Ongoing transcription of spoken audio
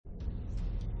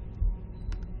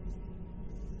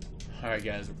Alright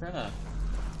guys, we're gonna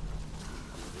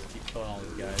keep killing all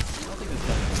these guys. I don't think this is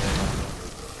gonna be very long.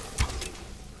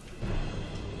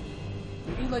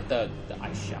 We need like the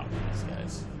ice shout for these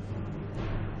guys.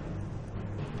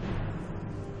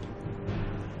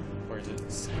 Or is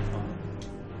it Cyclone?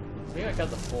 Maybe I got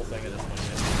the full thing of this one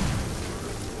yet.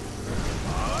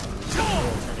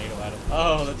 Tornado at him.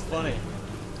 Oh, that's funny.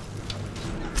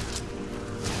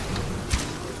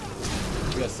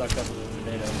 We got sucked up with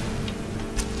the tornado.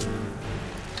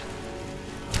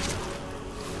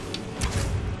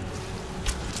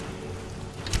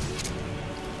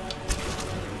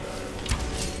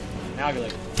 Now I can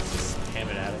like ham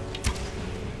it at him.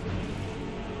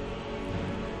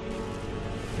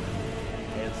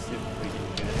 Okay, let's see if we can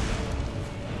do it.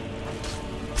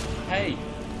 Hey,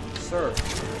 sir.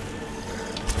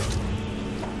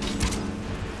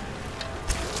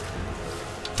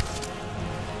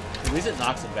 At least it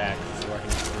knocks him back, so I can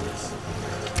do this.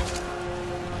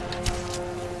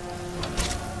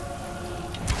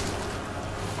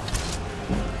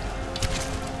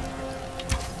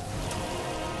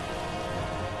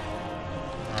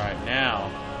 Alright,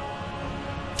 now.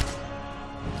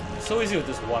 It's so easy with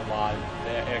this one mod.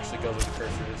 It actually goes with the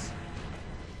cursors.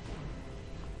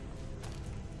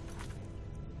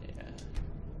 Yeah.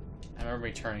 I remember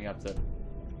me turning up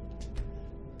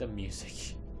the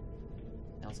music.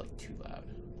 Now it's like too loud.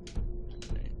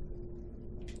 Okay.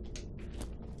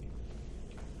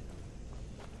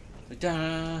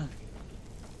 Da!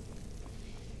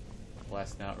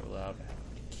 Blasting out real loud.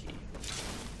 Key.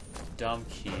 Dumb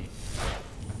key.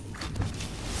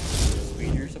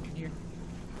 Speeders up in here.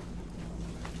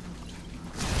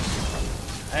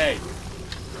 Hey!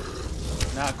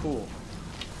 Not cool.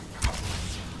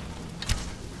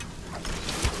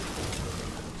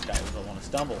 This guy doesn't want to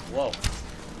stumble. Whoa.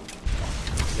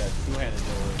 Got two-handed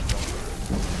door.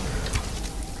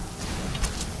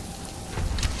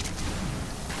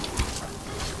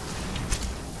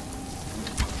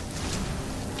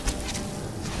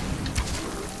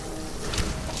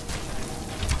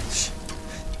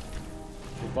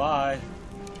 Goodbye.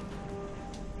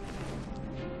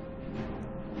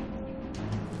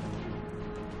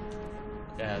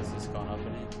 Yeah, has this gone up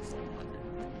any? Still 100.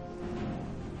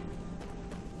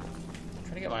 I'm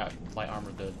trying to get my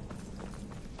armor to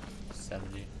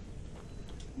 70.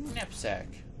 Knapsack.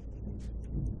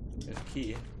 There's a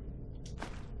key.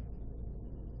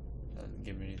 Doesn't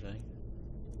give me anything.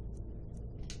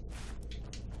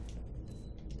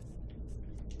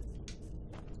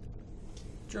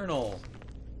 Journal.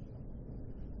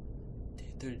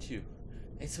 Day 32.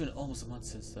 It's been almost a month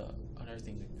since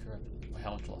unearthing the corrupt.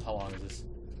 How long is this?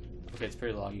 Okay, it's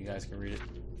pretty long. You guys can read it.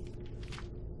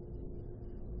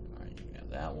 Alright, you can have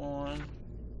that one.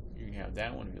 You can have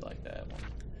that one if you like that one.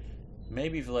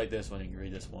 Maybe if you like this one, you can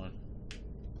read this one.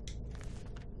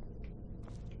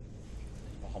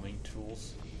 Embalming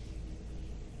tools.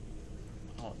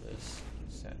 All of this.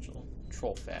 Essential.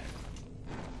 Troll fat.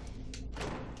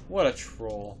 What a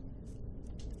troll.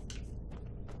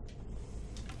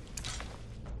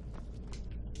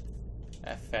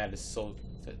 That fat is so...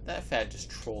 That fat just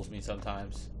trolls me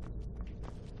sometimes.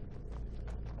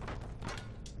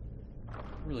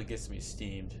 Really gets me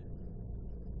steamed.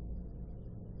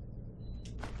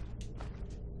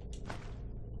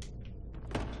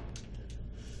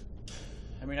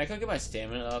 I mean, I could get my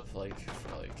stamina up, like,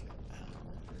 for, like, I don't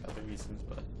know, other reasons,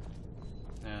 but,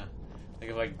 yeah. Like,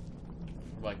 if,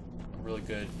 like, a really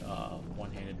good,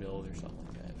 one-handed build or something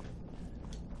like that.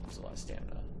 There's a lot of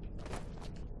stamina.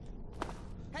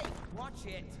 Hey, watch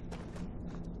it!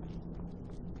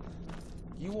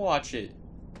 You watch it!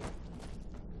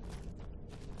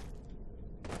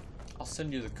 I'll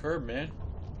send you the curb, man.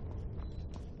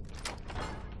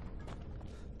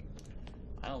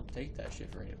 I don't take that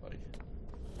shit for anybody.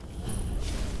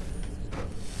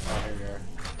 Oh, here we are.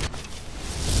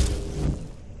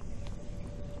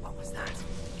 What was that?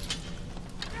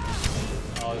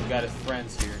 Oh, he's got his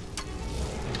friends here.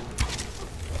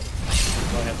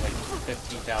 He only has like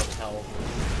 15,000 health.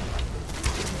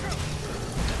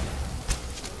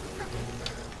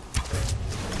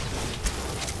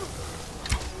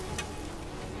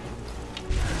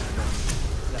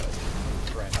 That was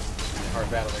right. Hard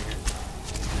battle right here.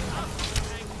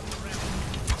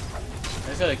 I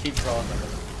just gotta keep crawling them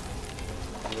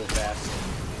really fast.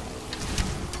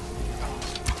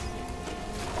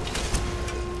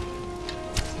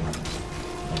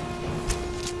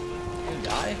 You gonna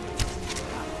die?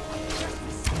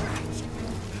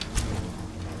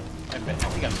 I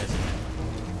think I'm missing it.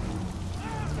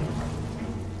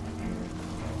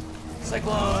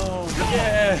 Cyclone!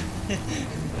 Yeah!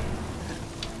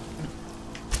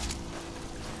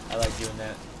 like doing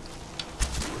that.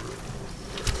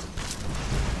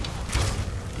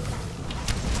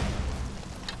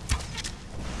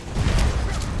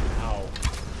 Ow.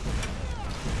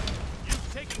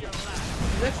 You've taken your last.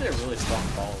 He's actually a really strong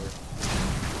follower.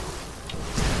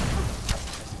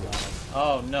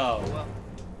 Oh no. Well,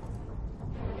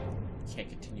 Can't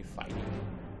continue fighting.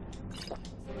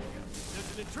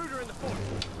 There's an intruder in the fort.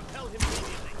 Repel him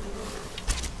immediately.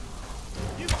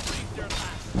 You've breathed your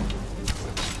last.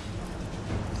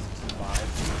 Survive.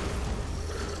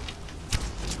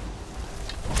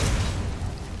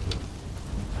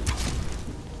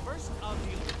 First, I'll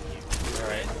deal with you.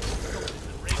 Alright.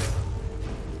 Listen, Raven.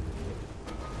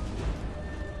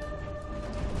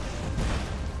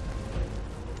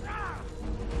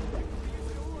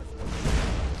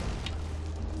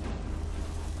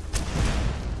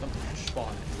 Some ash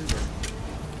spawn everywhere.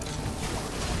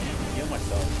 Can't heal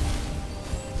myself.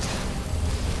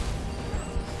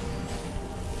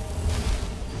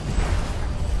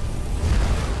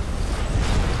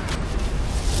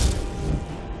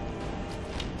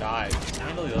 Die.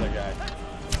 Handle the other guy.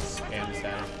 Spam this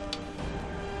at him.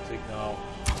 It's like, no.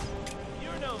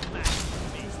 You're no match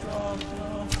for me. Strong,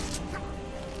 no.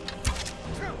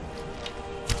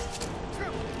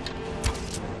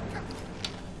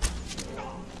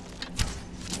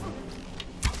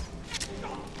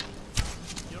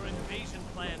 Your invasion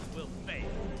plans will fail.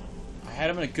 I had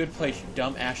him in a good place, you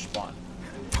dumb ash spawn.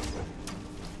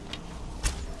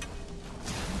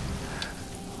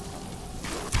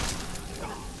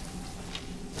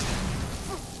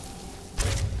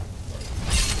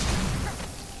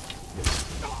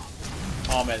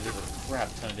 Oh man, this is a crap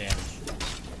ton of damage.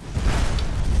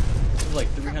 This is like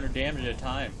 300 damage at a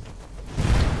time.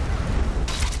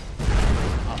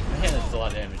 Oh man, that's a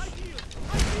lot of damage.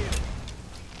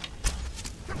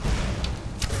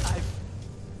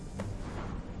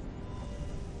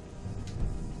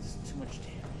 This is too much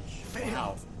damage.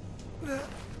 Wow.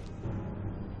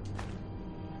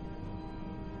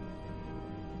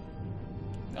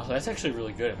 Oh, that's actually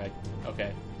really good if I...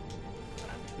 Okay.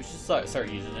 We should start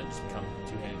using it to become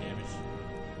two-handed damage.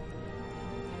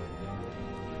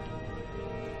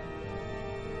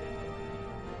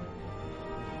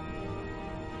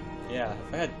 Yeah,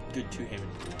 if I had good two-handed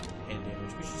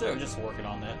damage, we should start just working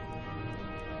on that.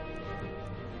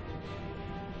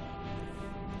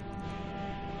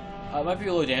 It might be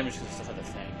a low damage because I still have the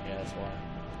thing. Yeah, that's why.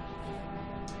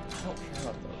 I don't care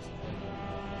about those.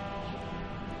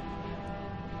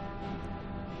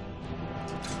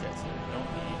 That's it. Don't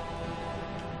need.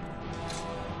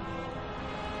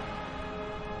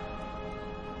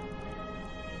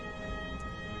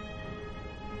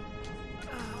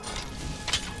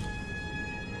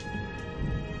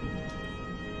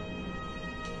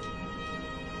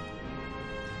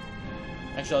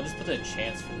 Actually, I'll just put the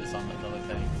chance for this on another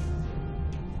thing.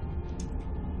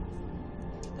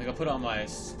 Like, I'll put it on my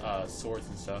swords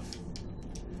and stuff.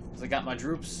 Because I got my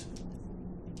droops.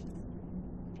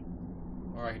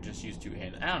 Or I could just use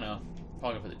two-handed. I don't know.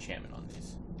 Probably gonna put the enchantment on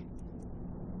these.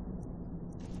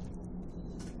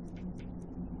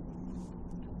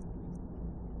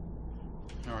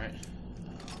 Alright.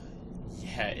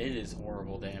 Yeah, it is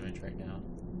horrible damage right now.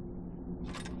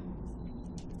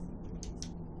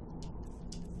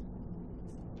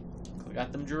 I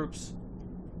got them droops.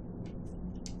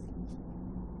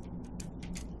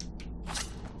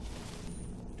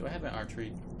 Do I have an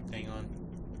archery thing on?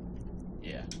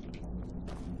 Yeah.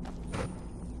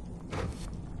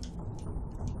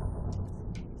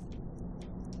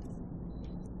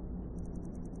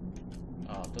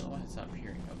 Oh, don't know why it's not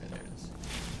appearing. Okay, there it is.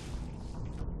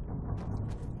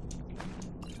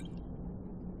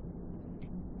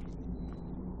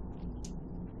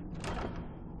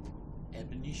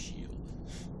 Ebony shield.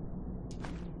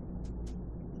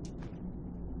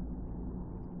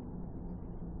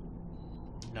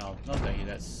 No, no thank you,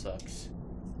 that sucks.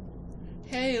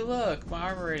 Hey, look, my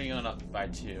armor rating went up by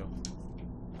 2.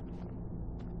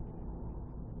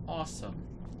 Awesome.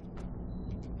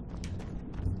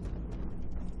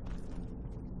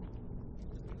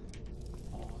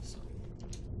 Awesome.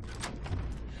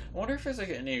 I wonder if there's like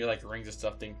any like rings of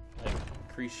stuff that like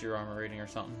increase your armor rating or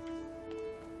something.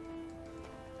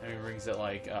 I mean rings that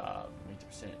like make the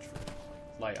percentage for like,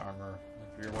 light armor.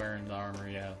 Like if you're wearing the armor,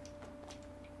 yeah.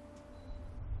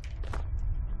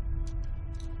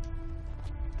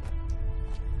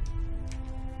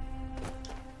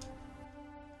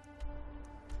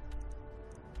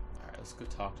 Let's go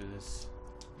talk to this.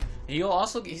 And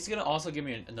he's gonna also give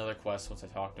me another quest once I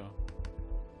talk to him.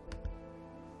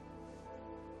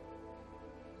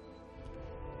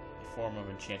 A form of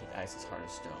enchanted ice is hard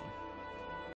as stone.